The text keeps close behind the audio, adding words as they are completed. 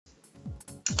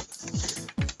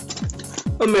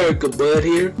Americabud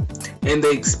here, and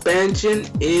the expansion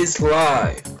is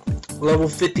live. Level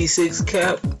 56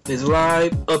 cap is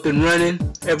live, up and running.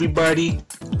 Everybody,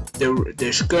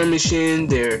 they're skirmishing,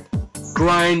 they're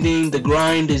grinding. The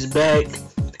grind is back,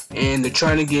 and they're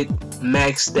trying to get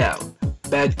maxed out,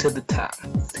 back to the top.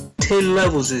 10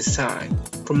 levels this time,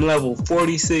 from level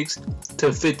 46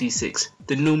 to 56,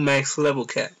 the new max level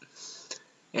cap.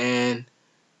 And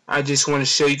I just want to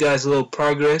show you guys a little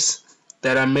progress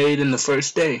that I made in the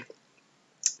first day.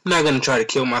 I'm not going to try to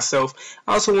kill myself.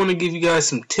 I also want to give you guys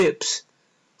some tips.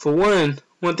 For one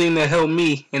thing that helped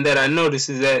me and that I noticed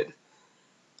is that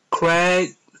Crag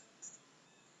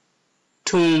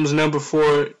Tombs number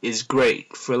 4 is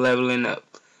great for leveling up.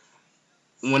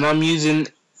 When I'm using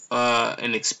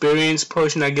an experience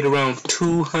potion, I get around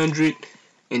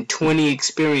 220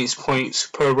 experience points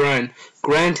per run.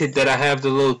 Granted that I have the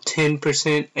little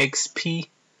 10% XP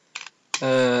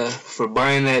for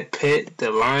buying that pet,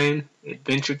 the lion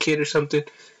adventure kit or something.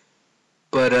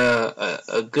 But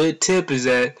a good tip is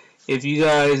that if you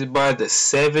guys buy the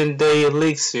 7-day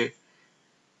elixir,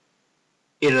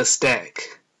 it'll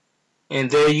stack. And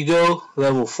there you go,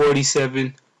 level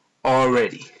 47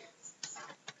 already.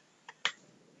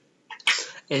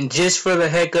 And just for the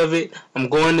heck of it, I'm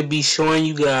going to be showing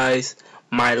you guys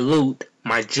my loot,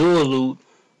 my jewel loot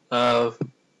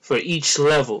for each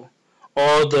level.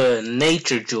 All the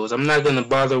nature jewels. I'm not going to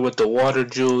bother with the water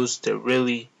jewels. They're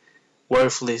really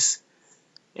worthless.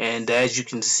 And as you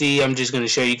can see, I'm just going to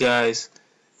show you guys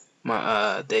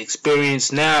my the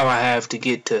experience now I have to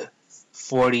get to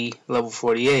level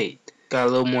 48. Got a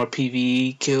little more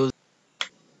PvE kills.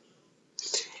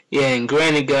 Yeah, and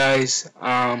granted guys,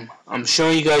 I'm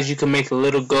showing you guys you can make a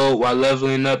little gold while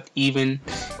leveling up even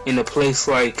in a place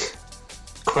like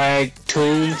Crag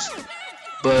Tombs,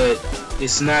 but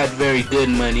it's not very good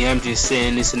money. I'm just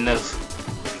saying it's enough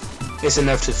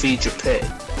to feed your pet.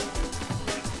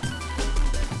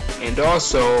 And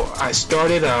also, I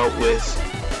started out with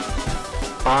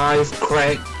 5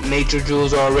 Crag nature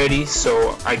jewels already,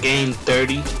 so I gained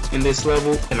 30 in this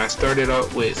level, and I started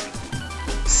out with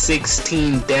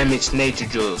 16 damaged nature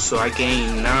jewels, so I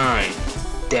gained 9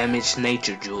 damaged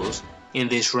nature jewels in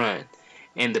this run.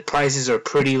 And the prices are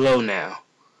pretty low now,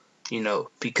 you know,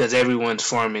 because everyone's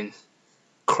farming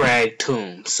Crag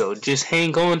Tombs. So just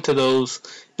hang on to those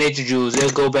nature jewels. They'll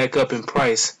go back up in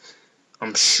price.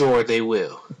 I'm sure they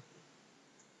will.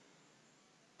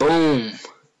 Boom.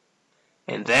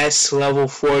 And that's level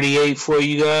 48 for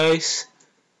you guys.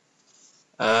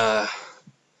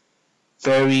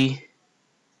 Very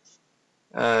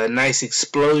nice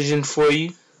explosion for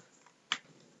you.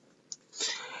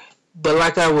 But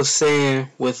like I was saying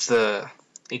with the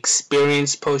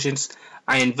experience potions,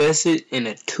 I invested in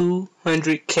a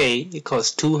 200k, it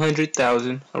cost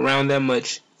 200,000, around that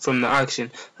much from the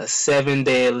auction, a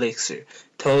 7-day elixir.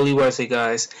 Totally worth it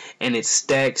guys, and it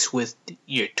stacks with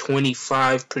your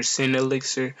 25%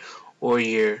 elixir or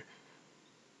your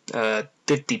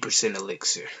 50%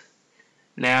 elixir.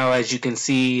 Now as you can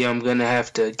see, I'm gonna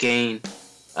have to gain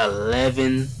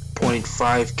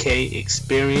 11.5k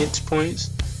experience points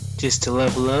just to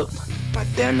level up. My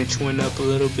damage went up a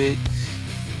little bit.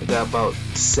 I got about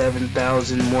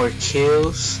 7,000 more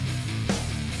kills.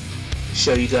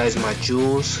 Show you guys my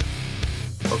jewels.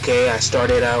 Okay, I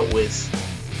started out with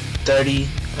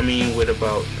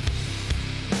about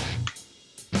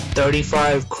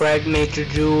 35 Crag nature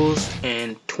jewels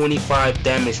and 25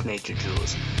 damage nature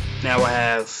jewels. Now I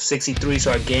have 63,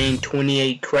 so I gained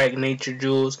 28 Crag nature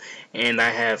jewels, and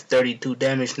I have 32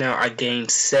 damage now. I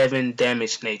gained 7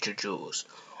 damage nature jewels,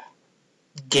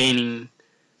 gaining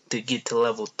to get to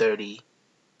level 48.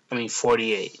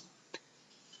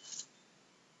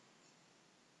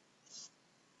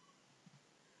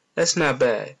 That's not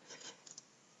bad.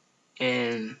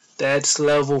 And that's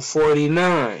level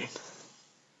 49.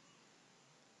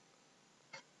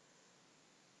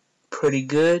 Pretty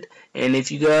good. And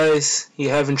if you guys,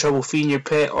 you're having trouble feeding your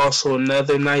pet, also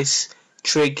another nice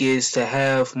trick is to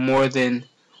have more than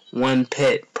one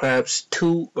pet, perhaps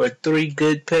 2 or 3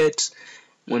 good pets.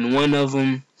 When one of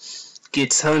them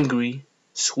gets hungry,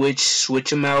 switch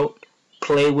them out,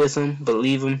 play with them, but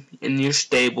leave them in your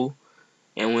stable.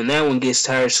 And when that one gets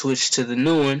tired, switch to the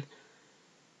new one,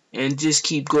 and just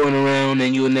keep going around,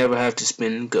 and you'll never have to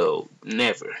spend gold,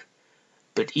 never.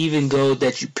 But even gold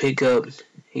that you pick up,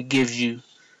 it gives you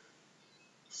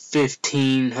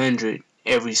 1,500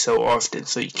 every so often,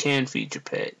 so you can feed your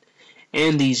pet.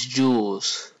 And these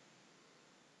jewels,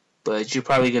 but you're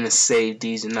probably gonna save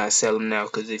these and not sell them now,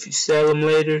 because if you sell them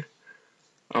later,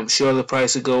 I'm sure the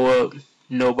price will go up.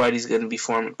 Nobody's gonna be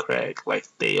farming Crag like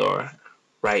they are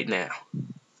right now.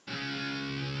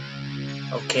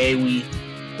 Okay, we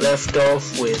left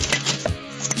off with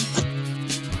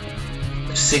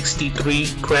 63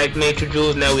 cracked nature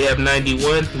jewels. Now we have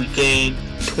 91. We gained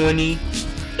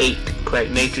 28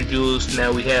 cracked nature jewels.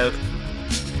 Now we have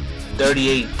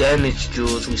 38 damage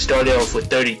jewels. We started off with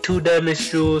 32 damage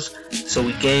jewels, so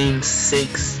we gained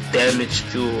 6 damage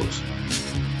jewels.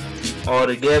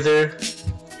 Altogether,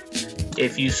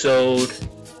 if you sold,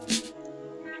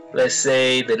 let's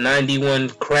say, the 91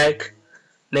 crack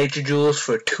nature jewels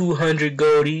for 200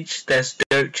 gold each, that's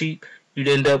dirt cheap, you'd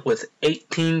end up with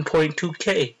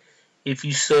 18.2k. If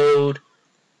you sold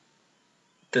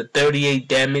the 38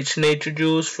 damage nature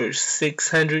jewels for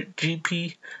 600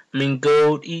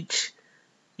 gold each,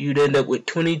 you'd end up with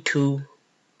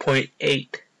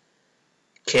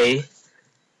 22.8k,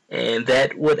 and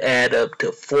that would add up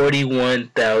to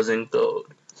 41,000 gold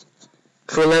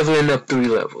for leveling up 3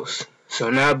 levels. So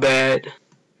not bad.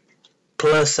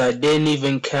 Plus, I didn't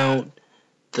even count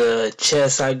the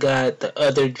chests I got, the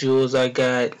other jewels I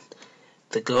got,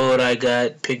 the gold I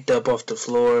got picked up off the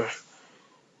floor.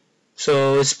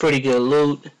 So it's pretty good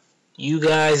loot. You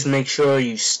guys make sure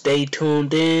you stay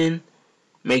tuned in.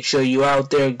 Make sure you out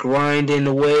there grinding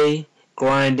away,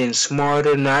 grinding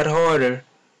smarter, not harder.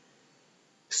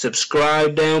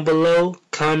 Subscribe down below,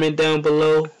 comment down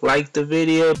below, like the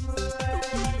video,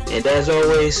 and as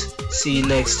always, see you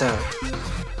next time.